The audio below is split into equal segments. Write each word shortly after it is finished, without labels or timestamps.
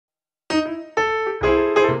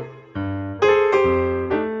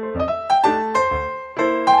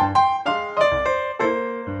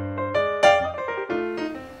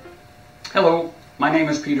name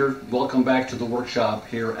is Peter. Welcome back to the workshop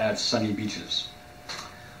here at Sunny Beaches.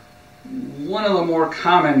 One of the more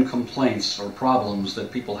common complaints or problems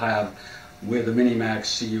that people have with the MiniMax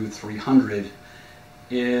CU300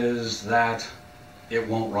 is that it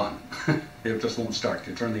won't run. It just won't start.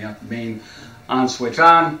 You turn the main on switch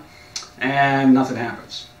on and nothing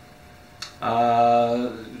happens.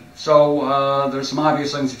 There's some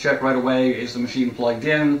obvious things to check right away. Is the machine plugged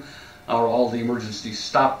in? Are all the emergency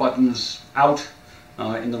stop buttons out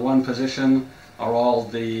in the run position? Are all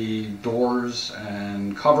the doors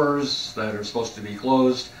and covers that are supposed to be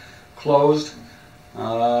closed?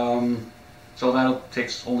 So that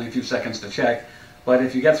takes only a few seconds to check. But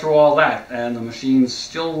if you get through all that and the machine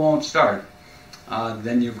still won't start,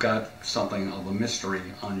 then you've got something of a mystery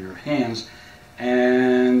on your hands.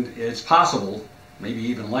 And it's possible, maybe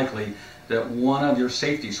even likely, that one of your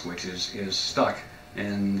safety switches is stuck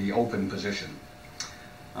in the open position.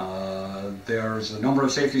 There's a number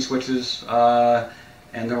of safety switches and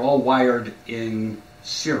they're all wired in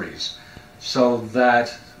series so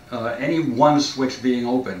that any one switch being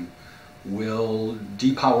open will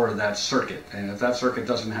depower that circuit, and if that circuit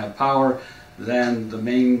doesn't have power, then the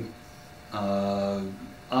main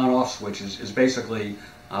on-off switch is basically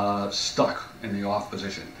stuck in the off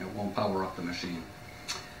position. It won't power up the machine.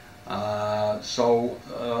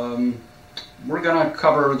 We're going to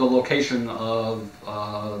cover the location of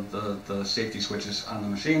the safety switches on the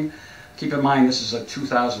machine. Keep in mind this is a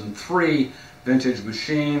 2003 vintage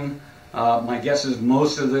machine. My guess is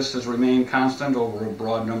most of this has remained constant over a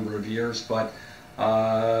broad number of years, but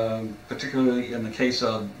particularly in the case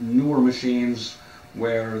of newer machines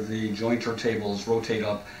where the jointer tables rotate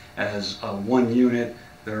up as one unit,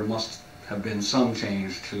 there must have been some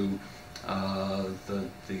change to the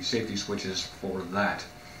safety switches for that.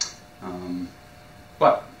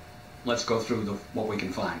 But let's go through what we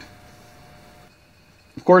can find.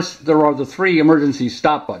 Of course, there are the three emergency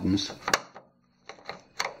stop buttons.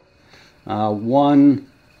 One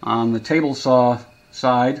on the table saw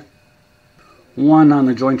side, one on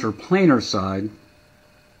the jointer planer side,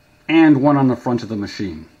 and one on the front of the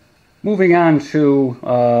machine. Moving on to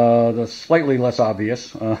the slightly less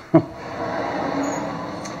obvious,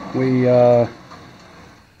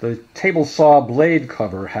 the table saw blade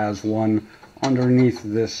cover has one underneath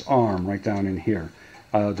this arm, right down in here.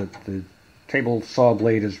 The table saw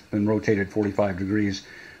blade has been rotated 45 degrees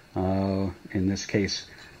in this case,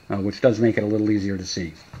 which does make it a little easier to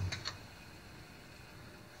see.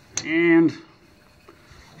 And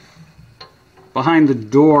behind the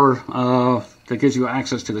door that gives you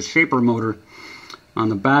access to the shaper motor, on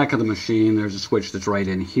the back of the machine there's a switch that's right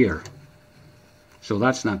in here. So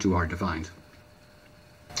that's not too hard to find.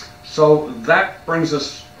 So that brings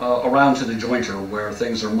us around to the jointer, where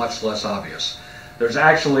things are much less obvious. There's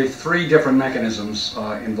actually three different mechanisms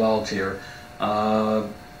involved here.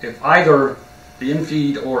 If either the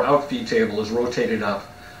in-feed or out-feed table is rotated up,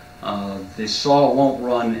 the saw won't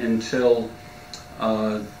run until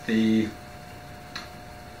the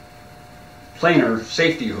planer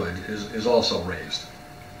safety hood is also raised.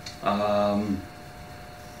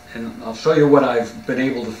 And I'll show you what I've been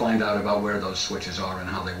able to find out about where those switches are and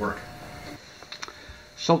how they work.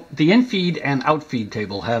 So the in-feed and out-feed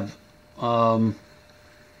table have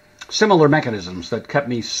similar mechanisms that kept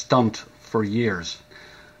me stumped for years.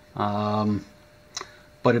 But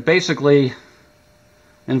it basically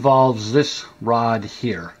involves this rod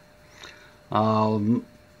here.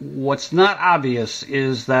 What's not obvious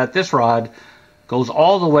is that this rod goes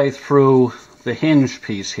all the way through the hinge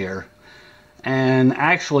piece here and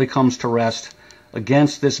actually comes to rest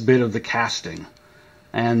against this bit of the casting.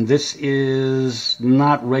 And this is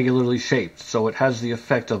not regularly shaped, so it has the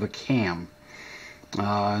effect of a cam.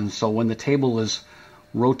 And so when the table is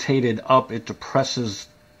rotated up, it depresses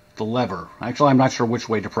the lever. Actually, I'm not sure which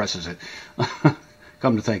way depresses it,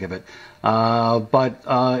 come to think of it. But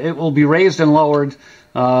it will be raised and lowered,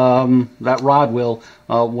 that rod will,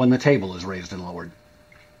 when the table is raised and lowered.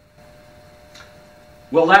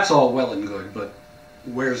 Well, that's all well and good, but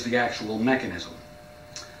where's the actual mechanism?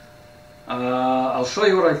 I'll show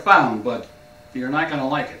you what I found, but you're not going to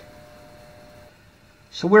like it.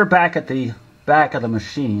 So we're back at the back of the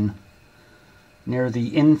machine, near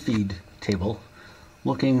the in-feed table,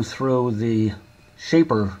 looking through the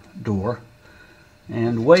shaper door,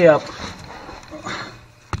 and way up,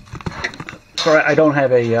 sorry, I don't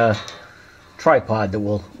have a tripod that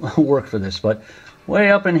will work for this, but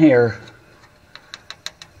way up in here,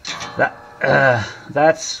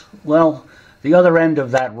 that's, well, the other end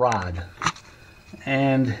of that rod,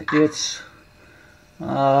 and it's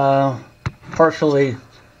partially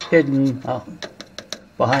hidden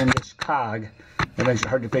behind this cog It makes it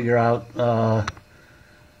hard to figure out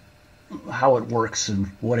how it works and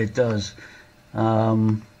what it does.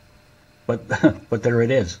 But there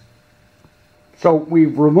it is. So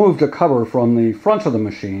we've removed a cover from the front of the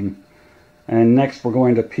machine, and next we're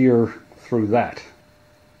going to peer through that.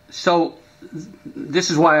 So this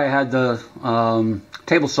is why I had the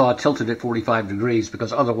table saw tilted at 45 degrees,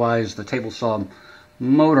 because otherwise the table saw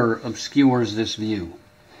motor obscures this view.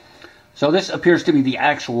 So this appears to be the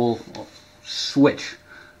actual switch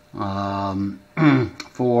for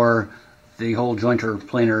the whole jointer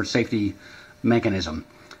planer safety mechanism.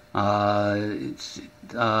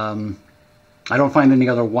 I don't find any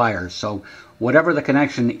other wires, so whatever the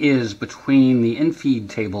connection is between the in-feed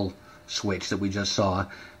table switch that we just saw,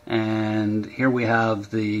 and here we have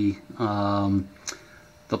the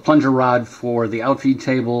plunger rod for the outfeed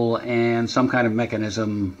table and some kind of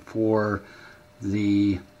mechanism for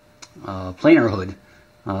the planer hood,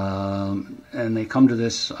 and they come to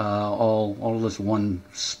this all this one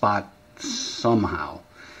spot somehow.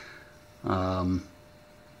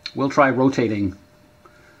 We'll try rotating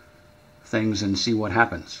things and see what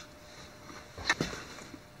happens.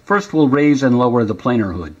 First, we'll raise and lower the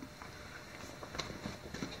planer hood.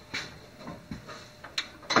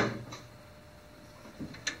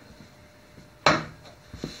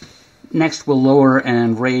 Next, we'll lower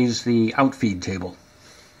and raise the outfeed table.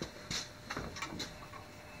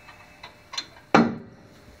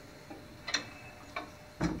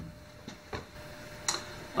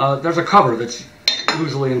 There's a cover that's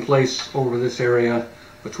usually in place over this area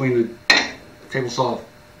between the table saw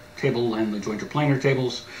table and the jointer planer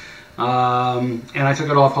tables. And I took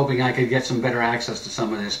it off hoping I could get some better access to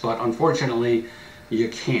some of this, but unfortunately you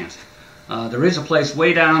can't. There is a place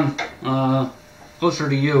way down closer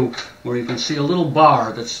to you where you can see a little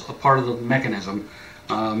bar that's a part of the mechanism,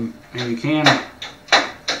 and you can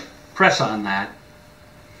press on that,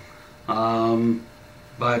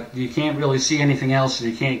 but you can't really see anything else,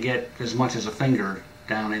 and you can't get as much as a finger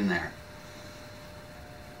down in there.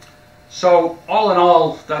 So all in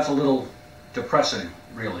all, that's a little depressing,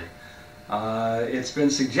 really. It's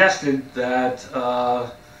been suggested that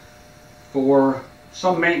for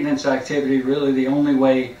some maintenance activity, really the only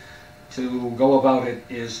way to go about it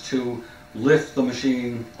is to lift the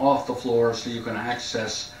machine off the floor so you can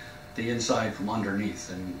access the inside from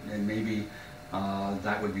underneath, and maybe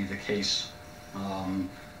that would be the case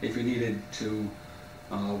if you needed to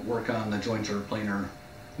work on the jointer planer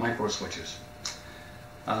micro switches.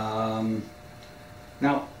 Now,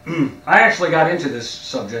 I actually got into this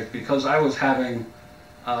subject because I was having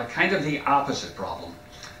kind of the opposite problem.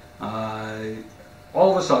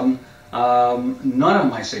 All of a sudden, none of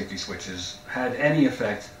my safety switches had any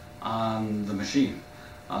effect on the machine.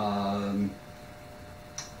 The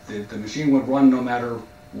machine would run no matter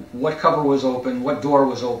what cover was open, what door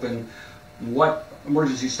was open, what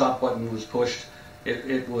emergency stop button was pushed.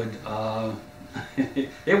 It would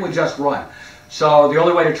it would just run. So the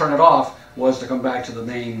only way to turn it off was to come back to the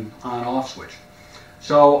main on-off switch.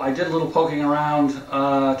 So I did a little poking around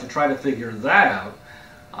to try to figure that out.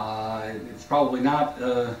 It's probably not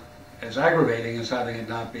as aggravating as having it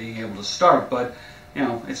not being able to start, but you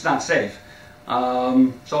know, it's not safe.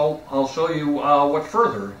 So I'll show you what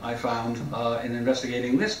further I found in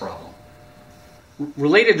investigating this problem.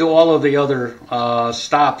 Related to all of the other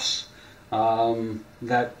stops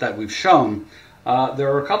that we've shown,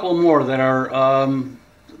 there are a couple more that are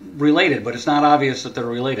related, but it's not obvious that they're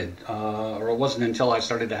related, or it wasn't until I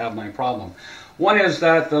started to have my problem. One is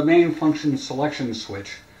that the main function selection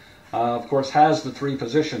switch, of course, has the three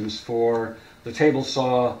positions for the table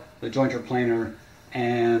saw, the jointer planer,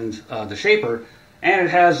 and the shaper, and it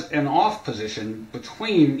has an off position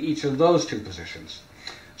between each of those two positions.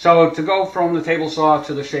 So to go from the table saw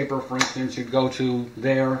to the shaper, for instance, you'd go to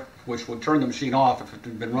there, which would turn the machine off if it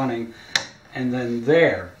had been running, and then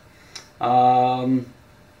there.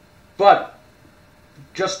 But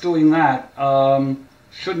just doing that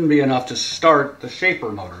shouldn't be enough to start the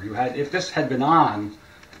shaper motor. If this had been on,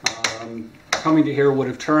 coming to here would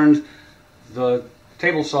have turned the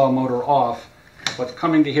table saw motor off, but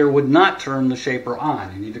coming to here would not turn the shaper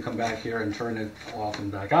on. You need to come back here and turn it off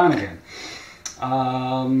and back on again.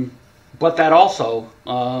 But that also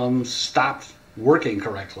stopped working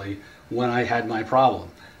correctly when I had my problem.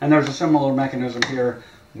 And there's a similar mechanism here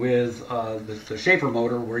with the shaper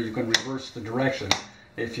motor where you can reverse the direction.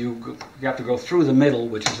 If you have to go through the middle,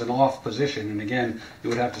 which is an off position, and again, you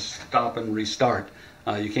would have to stop and restart.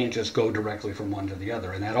 You can't just go directly from one to the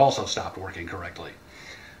other, and that also stopped working correctly.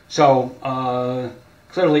 So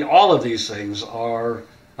clearly all of these things are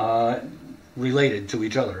related to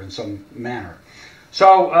each other in some manner.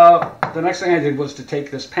 So the next thing I did was to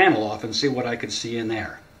take this panel off and see what I could see in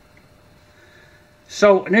there.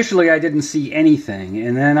 So initially I didn't see anything,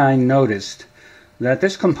 and then I noticed that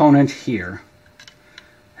this component here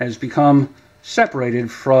has become separated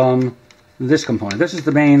from this component. This is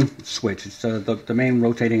the main switch. It's the main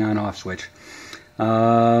rotating on-off switch.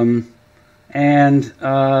 About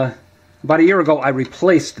a year ago I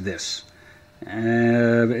replaced this.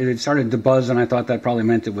 It started to buzz, and I thought that probably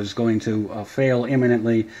meant it was going to fail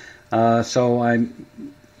imminently. So I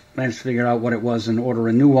managed to figure out what it was and order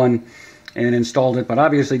a new one and installed it, but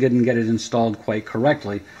obviously didn't get it installed quite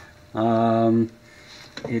correctly.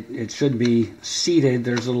 It should be seated.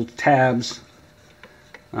 There's little tabs.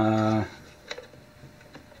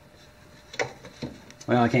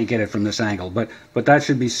 Well, I can't get it from this angle, but that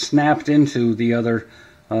should be snapped into the other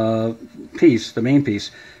piece, the main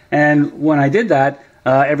piece. And when I did that,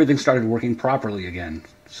 everything started working properly again.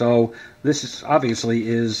 So this obviously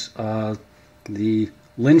is the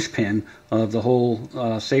linchpin of the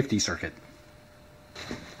whole safety circuit.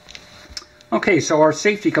 Okay, so our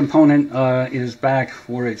safety component is back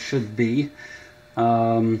where it should be.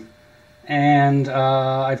 I've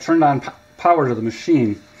turned on power to the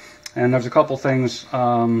machine. And there's a couple things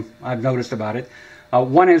I've noticed about it.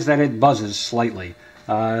 One is that it buzzes slightly.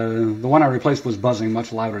 The one I replaced was buzzing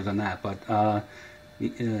much louder than that, but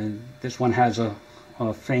this one has a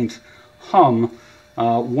faint hum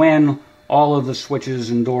when all of the switches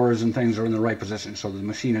and doors and things are in the right position, so the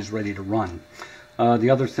machine is ready to run. The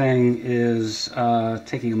other thing is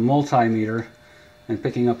taking a multimeter and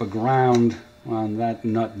picking up a ground on that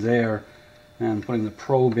nut there and putting the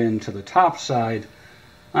probe into the top side.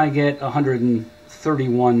 I get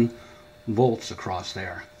 131 volts across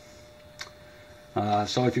there.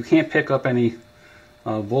 So if you can't pick up any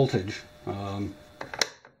voltage, for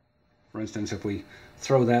instance, if we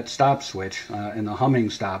throw that stop switch and the humming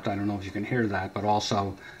stopped, I don't know if you can hear that, but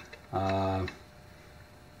also I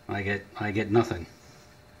get nothing.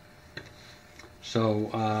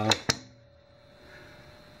 So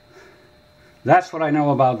that's what I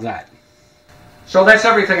know about that. So that's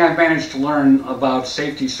everything I've managed to learn about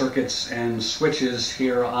safety circuits and switches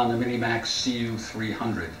here on the MiniMax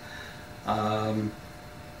CU300. I'm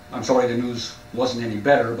sorry the news wasn't any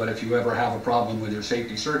better, but if you ever have a problem with your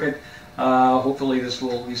safety circuit, hopefully this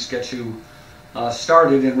will at least get you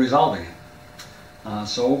started in resolving it.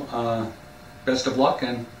 So best of luck,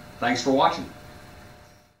 and thanks for watching.